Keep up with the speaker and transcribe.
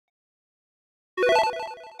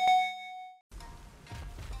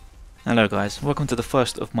Hello guys, welcome to the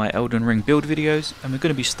first of my Elden Ring build videos, and we're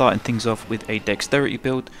going to be starting things off with a Dexterity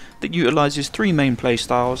build that utilises three main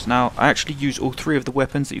playstyles. Now I actually use all three of the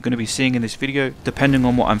weapons that you're going to be seeing in this video depending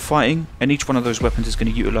on what I'm fighting, and each one of those weapons is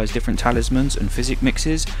going to utilise different talismans and physic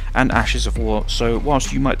mixes and ashes of war. So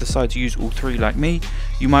whilst you might decide to use all three like me,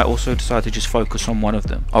 you might also decide to just focus on one of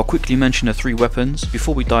them. I'll quickly mention the three weapons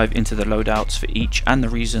before we dive into the loadouts for each and the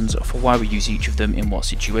reasons for why we use each of them in what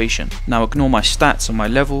situation. Now ignore my stats and my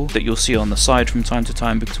level that you'll see on the side from time to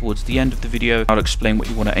time, because towards the end of the video I'll explain what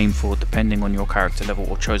you want to aim for depending on your character level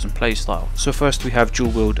or chosen playstyle. So first we have dual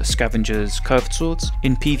wield scavengers curved swords.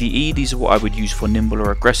 In PvE these are what I would use for nimble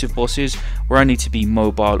or aggressive bosses where I need to be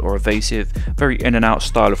mobile or evasive, very in and out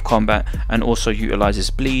style of combat, and also utilizes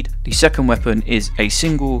bleed. The second weapon is a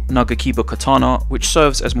single Nagakiba Katana, which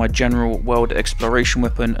serves as my general world exploration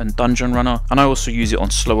weapon and dungeon runner, and I also use it on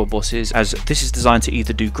slower bosses as this is designed to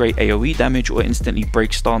either do great AoE damage or instantly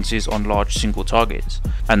break stances on large single targets.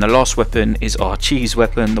 And the last weapon is our cheese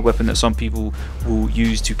weapon, the weapon that some people will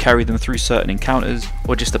use to carry them through certain encounters,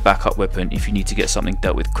 or just a backup weapon if you need to get something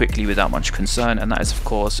dealt with quickly without much concern, and that is of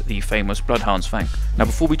course the famous Bloodhound's Fang. Now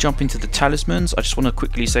before we jump into the talismans, I just want to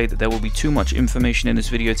quickly say that there will be too much information in this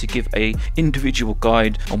video to give a individual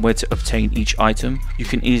guide on where to obtain each item. You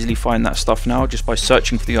can easily find that stuff now just by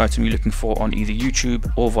searching for the item you're looking for on either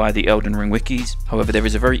YouTube or via the Elden Ring wikis. However, there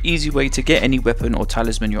is a very easy way to get any weapon or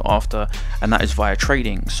talisman you're after, and that is via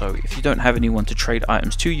trading. So if you don't have anyone to trade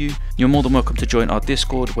items to you, you're more than welcome to join our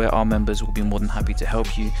Discord, where our members will be more than happy to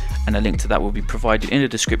help you, and a link to that will be provided in the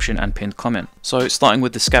description and pinned comment. So starting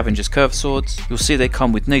with the Scavengers curved swords, you'll see they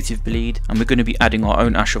come with native bleed, and we're going to be adding our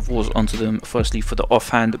own Ash of Wars onto them. Firstly, for the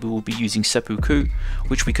offhand we will be using Seppuku,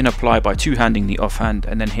 which we can apply by two-handing the offhand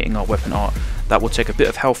and then hitting our weapon art. That will take a bit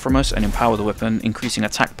of health from us and empower the weapon, increasing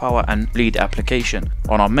attack power and bleed application.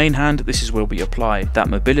 On our main hand, this is where we apply that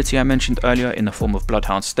mobility I mentioned earlier in the form of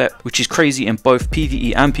Bloodhound Step, which is crazy in both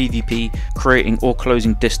PvE and PvP, creating or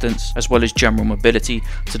closing distance as well as general mobility,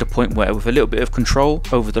 to the point where with a little bit of control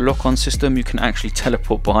over the lock-on system you can actually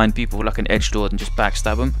teleport behind people like an edge lord and just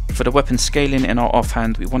backstab them. For the weapon scaling, in our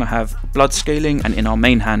offhand we want to have blood scaling, and in our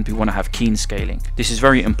main hand we want to have keen scaling. This is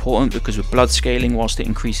very important because with blood scaling, whilst it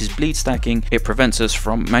increases bleed stacking, it prevents us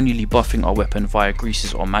from manually buffing our weapon via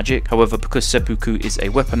greases or magic. However, because Seppuku is a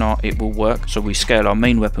weapon art, it will work, so we scale our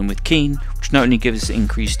main weapon with keen, which not only gives us an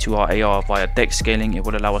increase to our AR via DEX scaling, it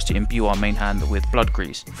will allow us to imbue our main hand with blood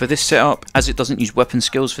grease. For this setup, as it doesn't use weapon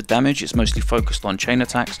skills for damage, it's mostly focused on chain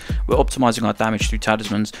attacks. We're optimizing our damage through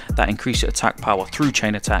talismans that increase attack power through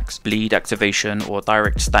chain attacks, bleed activation, or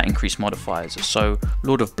direct stat increase modifiers. So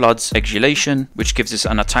Lord of Blood's Exhalation, which gives us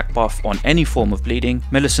an attack buff on any form of bleeding.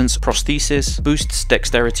 Millicent's Prosthesis boosts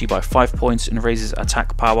dexterity by 5 points and raises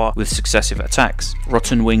attack power with successive attacks.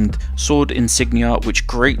 Rotten Winged Sword Insignia, which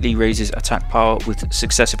greatly raises attack power with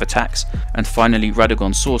successive attacks. And finally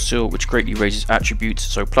Radagon's Sword Seal, which greatly raises attributes,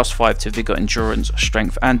 so +5 to vigor, endurance,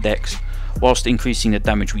 strength and dex, whilst increasing the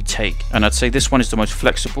damage we take. And I'd say this one is the most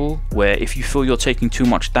flexible, where if you feel you're taking too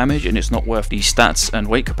much damage and it's not worth the stats and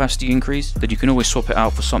weight capacity increase, then you can always swap it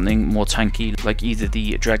out for something more tanky, like either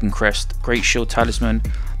the Dragon Crest Great Shield Talisman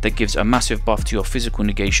that gives a massive buff to your physical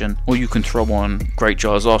negation, or you can throw on Great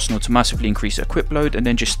Jar's Arsenal to massively increase equip load and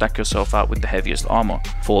then just stack yourself out with the heaviest armor.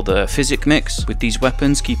 For the physic mix with these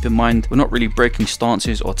weapons, keep in mind we're not really breaking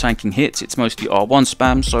stances or tanking hits, it's mostly R1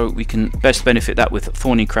 spam, so we can best benefit that with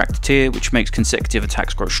Thorny Cracked Tear, which makes consecutive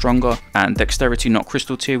attacks grow stronger, and Dexterity Not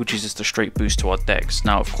Crystal Tear, which is just a straight boost to our dex.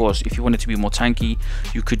 Now of course, if you wanted to be more tanky,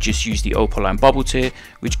 you could just use the Opaline Bubble Tear,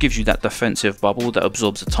 which gives you that defensive bubble that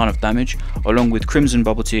absorbs a ton of damage, along with Crimson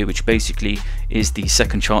Bubble Tear, which basically is the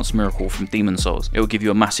second chance miracle from Demon Souls. It will give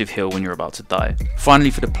you a massive heal when you're about to die.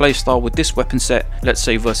 Finally, for the playstyle with this weapon set, let's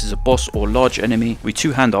say versus a boss or large enemy, we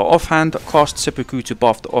two-hand our offhand, cast Seppuku to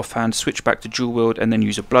buff the offhand, switch back to dual wield, and then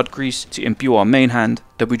use a blood grease to imbue our main hand.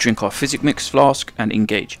 Then we drink our physic mix flask and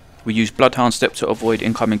engage. We use Bloodhound Step to avoid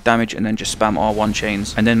incoming damage and then just spam R1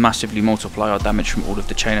 chains, and then massively multiply our damage from all of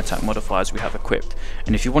the chain attack modifiers we have equipped.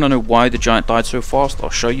 And if you want to know why the giant died so fast,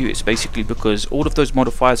 I'll show you. It's basically because all of those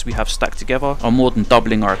modifiers we have stacked together are more than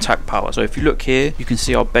doubling our attack power. So if you look here, you can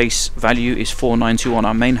see our base value is 492 on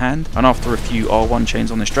our main hand, and after a few R1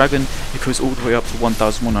 chains on this dragon, it goes all the way up to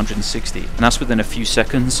 1160, and that's within a few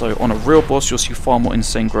seconds. So on a real boss you'll see far more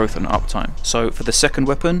insane growth and uptime. So for the second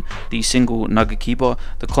weapon, the single Nagakiba,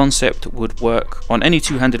 the concept concept would work on any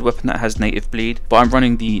two-handed weapon that has native bleed, but I'm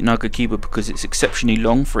running the Nagakiba because it's exceptionally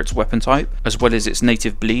long for its weapon type, as well as its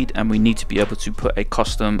native bleed, and we need to be able to put a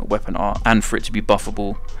custom weapon art and for it to be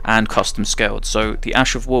buffable and custom scaled. So the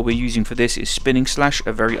Ash of War we're using for this is Spinning Slash,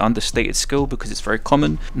 a very understated skill because it's very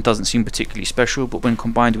common and doesn't seem particularly special, but when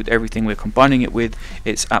combined with everything we're combining it with,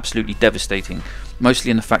 it's absolutely devastating.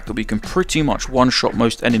 Mostly in the fact that we can pretty much one-shot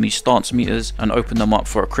most enemy stance meters and open them up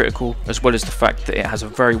for a critical, as well as the fact that it has a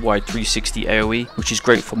very wide 360 AoE, which is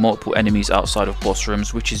great for multiple enemies outside of boss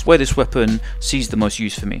rooms, which is where this weapon sees the most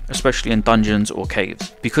use for me, especially in dungeons or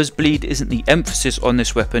caves. Because bleed isn't the emphasis on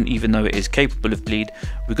this weapon, even though it is capable of bleed,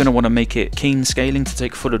 we're going to want to make it keen scaling to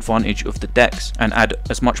take full advantage of the DEX and add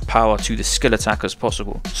as much power to the skill attack as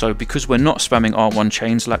possible. So because we're not spamming R1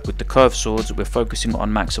 chains like with the curved swords, we're focusing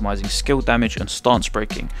on maximizing skill damage and stance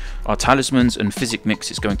breaking. Our talismans and physic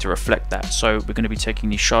mix is going to reflect that, so we're going to be taking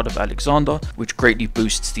the Shard of Alexander, which greatly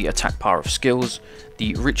boosts the attack power of skills.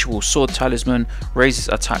 The Ritual Sword Talisman raises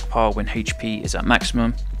attack power when HP is at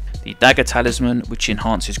maximum. The Dagger Talisman, which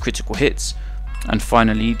enhances critical hits. And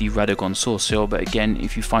finally the Radagon Sword, but again,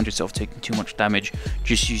 if you find yourself taking too much damage,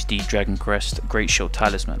 just use the Dragon Crest Great Shield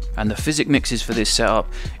Talisman. And the physic mixes for this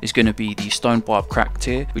setup is going to be the Stone Barb Crack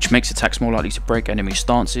tier, which makes attacks more likely to break enemy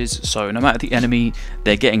stances, so no matter the enemy,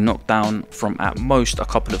 they're getting knocked down from at most a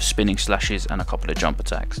couple of spinning slashes and a couple of jump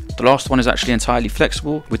attacks. The last one is actually entirely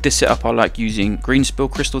flexible. With this setup I like using Green Spill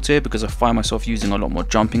Crystal tier because I find myself using a lot more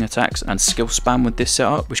jumping attacks and skill spam with this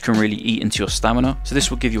setup, which can really eat into your stamina. So this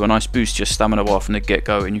will give you a nice boost to your stamina bar from the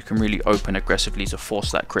get-go, and you can really open aggressively to force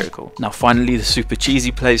that critical. Now finally, the super cheesy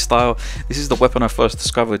playstyle. This is the weapon I first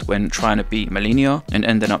discovered when trying to beat Malenia and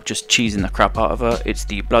ended up just cheesing the crap out of her. It's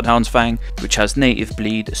the Bloodhound's Fang, which has native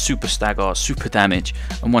bleed, super stagger, super damage,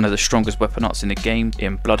 and one of the strongest weapon arts in the game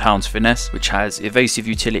in Bloodhound's Finesse, which has evasive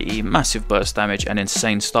utility, massive burst damage, and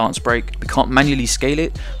insane stance break. We can't manually scale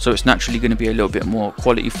it, so it's naturally going to be a little bit more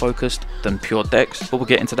quality focused than pure Dex, but we'll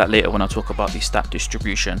get into that later when I talk about the stat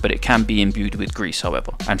distribution, but it can be imbued with grease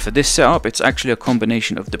however. And for this setup, it's actually a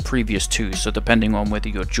combination of the previous two, so depending on whether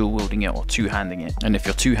you're dual wielding it or two-handing it. And if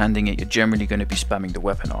you're two-handing it, you're generally going to be spamming the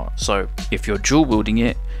weapon art. So if you're dual wielding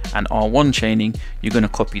it and R1 chaining, you're going to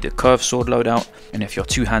copy the curved sword loadout, and if you're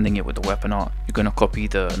two-handing it with the weapon art, you're going to copy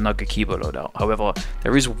the Nagakiba loadout. However,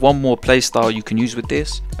 there is one more playstyle you can use with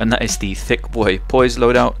this, and that is the Thick Boy Poise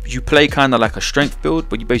loadout. You play kind of like a strength build,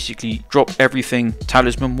 but you basically drop everything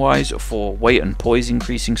talisman wise for weight and poise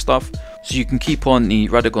increasing stuff. So you can keep on the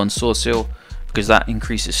Radagon Sword because that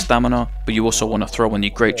increases stamina, but you also want to throw on the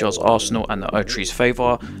Greatjar's Arsenal and the Erdtree's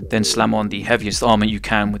Favor, then slam on the heaviest armor you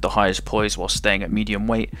can with the highest poise while staying at medium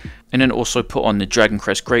weight, and then also put on the Dragon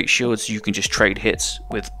Crest Great Shield so you can just trade hits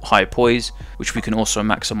with high poise, which we can also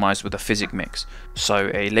maximize with a physic mix. So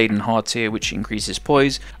a Laden Hard tier which increases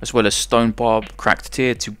poise, as well as Stone Barb Cracked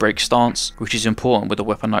tier to break stance, which is important with a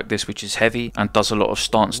weapon like this which is heavy and does a lot of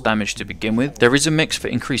stance damage to begin with. There is a mix for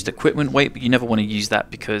increased equipment weight, but you never want to use that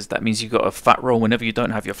because that means you've got a fat roll whenever you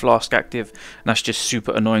don't have your flask active, and that's just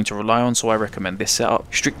super annoying to rely on, so I recommend this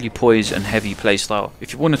setup. Strictly poise and heavy playstyle.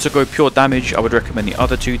 If you wanted to go pure damage, I would recommend the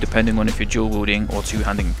other two depending on if you're dual wielding or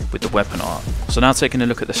two-handing with the weapon art. So now taking a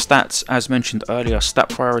look at the stats, as mentioned earlier, stat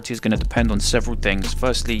priority is going to depend on several things.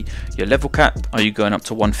 Firstly, your level cap. Are you going up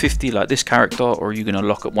to 150 like this character, or are you going to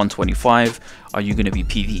lock at 125? Are you going to be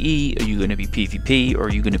PvE? Are you going to be PvP? Or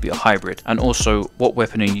are you going to be a hybrid? And also, what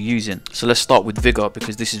weapon are you using? So let's start with Vigor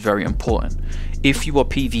because this is very important. If you are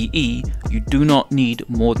PvE, you do not need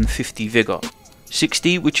more than 50 Vigor.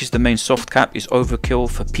 60, which is the main soft cap, is overkill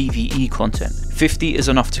for PvE content. 50 is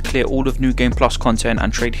enough to clear all of New Game Plus content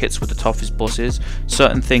and trade hits with the toughest bosses.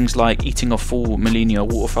 Certain things like eating a full Malenia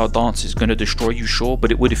waterfowl dance is going to destroy you, sure,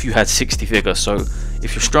 but it would if you had 60 vigor. So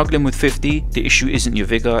if you're struggling with 50, the issue isn't your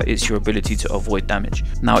vigor, it's your ability to avoid damage.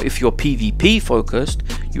 Now if you're PvP focused,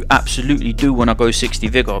 you absolutely do want to go 60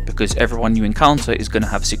 vigor because everyone you encounter is going to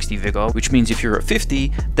have 60 vigor, which means if you're at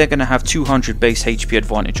 50, they're going to have 200 base HP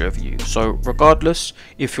advantage over you. So regardless,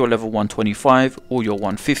 if you're level 125 or you're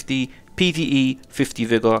 150, PvE 50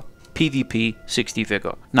 vigor, PvP 60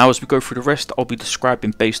 vigor. Now as we go through the rest, I'll be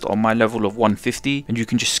describing based on my level of 150, and you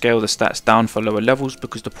can just scale the stats down for lower levels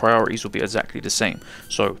because the priorities will be exactly the same.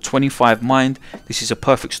 So 25 mind, this is a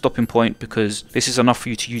perfect stopping point because this is enough for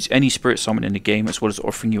you to use any spirit summon in the game, as well as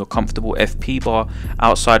offering you a comfortable FP bar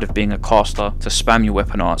outside of being a caster to spam your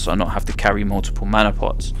weapon arts and not have to carry multiple mana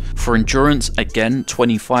pots. For endurance, again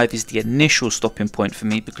 25 is the initial stopping point for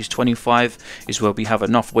me because 25 is where we have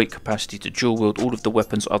enough weight capacity to dual wield all of the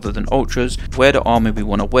weapons other than ultras, wear the armor we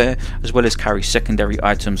want to wear, as well as carry secondary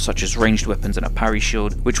items such as ranged weapons and a parry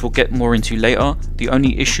shield, which we'll get more into later. The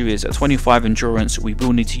only issue is at 25 endurance we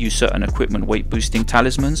will need to use certain equipment weight boosting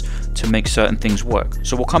talismans to make certain things work.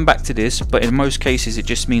 So we'll come back to this, but in most cases it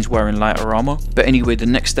just means wearing lighter armor. But anyway, the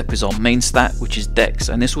next step is our main stat, which is Dex,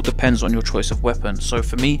 and this all depends on your choice of weapon. So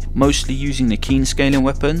for me, mostly using the keen scaling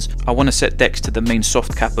weapons, I want to set Dex to the main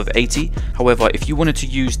soft cap of 80. However, if you wanted to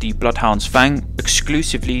use the Bloodhound's Fang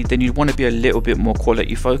exclusively, then you'd want to be a little bit more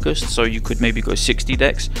quality focused, so you could maybe go 60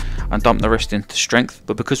 Dex and dump the rest into strength.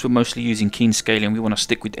 But because we're mostly using keen scaling, we want to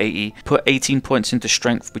stick with 80. Put 18 points into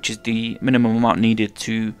strength, which is the minimum amount needed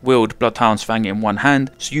to wield Bloodhound's Fang in one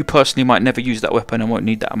hand. So you personally might never use that weapon and won't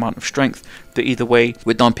need that amount of strength, but either way,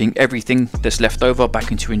 we're dumping everything that's left over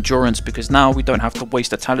back into endurance, because now we don't have to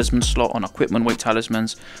waste a talisman slot on equipment weight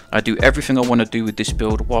talismans. I do everything I want to do with this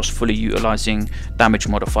build whilst fully utilizing damage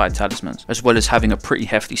modified talismans, as well as having a pretty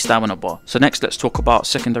hefty stamina bar. So next, let's talk about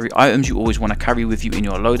secondary items you always want to carry with you in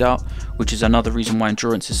your loadout, which is another reason why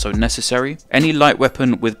endurance is so necessary. Any light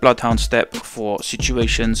weapon with Bloodhound Step for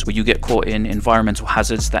situations where you get caught in environmental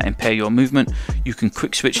hazards that impair your movement, you can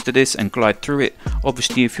quick switch to this and glide through it.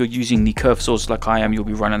 Obviously, if you're using the curved swords like I am, you'll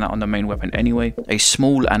be running that on the main weapon anyway. A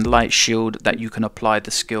small and light shield that you can apply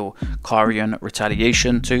the skill Carian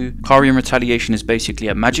Retaliation to. Carian Retaliation is basically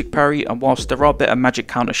a magic parry, and whilst there are better magic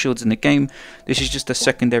counter shields in the game, this is just a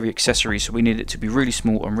secondary accessory, so we need it to be really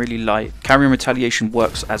small and really light. Carian Retaliation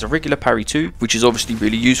works as a regular parry too, which is obviously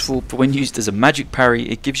really useful, but when used as a magic parry,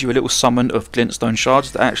 it gives you a little summon of glintstone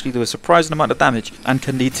shards that actually do a surprising amount of damage and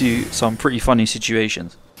can lead to some pretty funny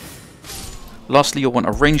situations. Lastly, you'll want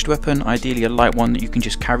a ranged weapon, ideally a light one that you can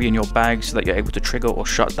just carry in your bag so that you're able to trigger or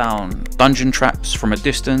shut down dungeon traps from a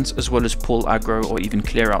distance, as well as pull aggro or even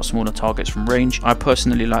clear out smaller targets from range. I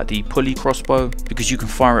personally like the pulley crossbow because you can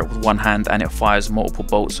fire it with one hand and it fires multiple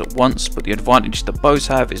bolts at once, but the advantage that bows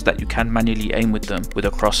have is that you can manually aim with them with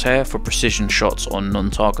a crosshair for precision shots on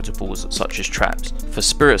non-targetables such as traps. For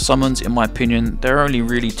spirit summons, in my opinion, there are only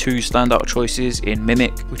really two standout choices in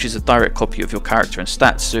Mimic, which is a direct copy of your character and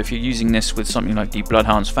stats. So if you're using this with something like the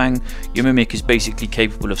Bloodhound's Fang, your Mimic is basically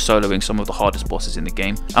capable of soloing some of the hardest bosses in the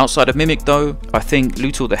game. Outside of Mimic though, I think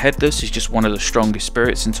Lutal the Headless is just one of the strongest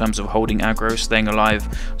spirits in terms of holding aggro, staying alive,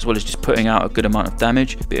 as well as just putting out a good amount of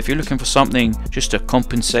damage. But if you're looking for something just to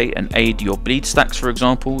compensate and aid your bleed stacks, for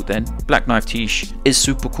example, then Black Knife Tish is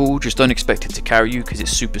super cool. Just don't expect it to carry you because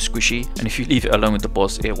it's super squishy, and if you leave it alone with the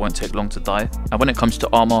boss, it won't take long to die. And when it comes to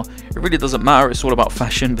armor, it really doesn't matter, it's all about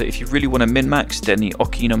fashion, but if you really want to min-max, then the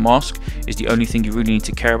Okina mask is the only thing you really need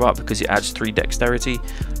to care about because it adds 3 dexterity.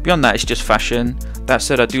 Beyond that, it's just fashion. That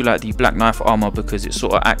said, I do like the Black Knife armor because it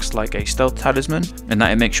sort of acts like a stealth talisman and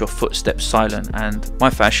that it makes your footsteps silent, and my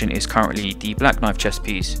fashion is currently the Black Knife chest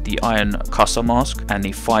piece, the Iron Cussa mask, and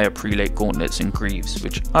the Fire Prelate gauntlets and greaves,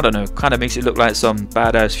 which, I don't know, kind of makes it look like some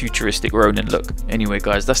badass futuristic Ronin look. Anyway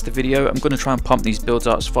guys, that's the video. I'm going to try and pump these builds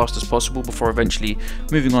out as fast as possible before eventually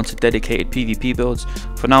moving on to dedicated PvP builds.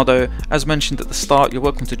 For now though, as mentioned at the start, you're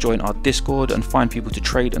welcome to join our Discord and find people to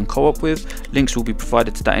trade and co-op with. Links will be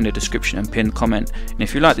provided to that in the description and pinned comment. And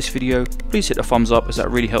if you like this video, please hit the thumbs up as that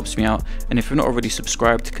really helps me out, and if you're not already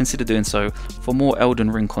subscribed, consider doing so for more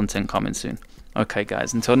Elden Ring content coming soon. Okay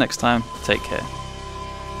guys, until next time, take care.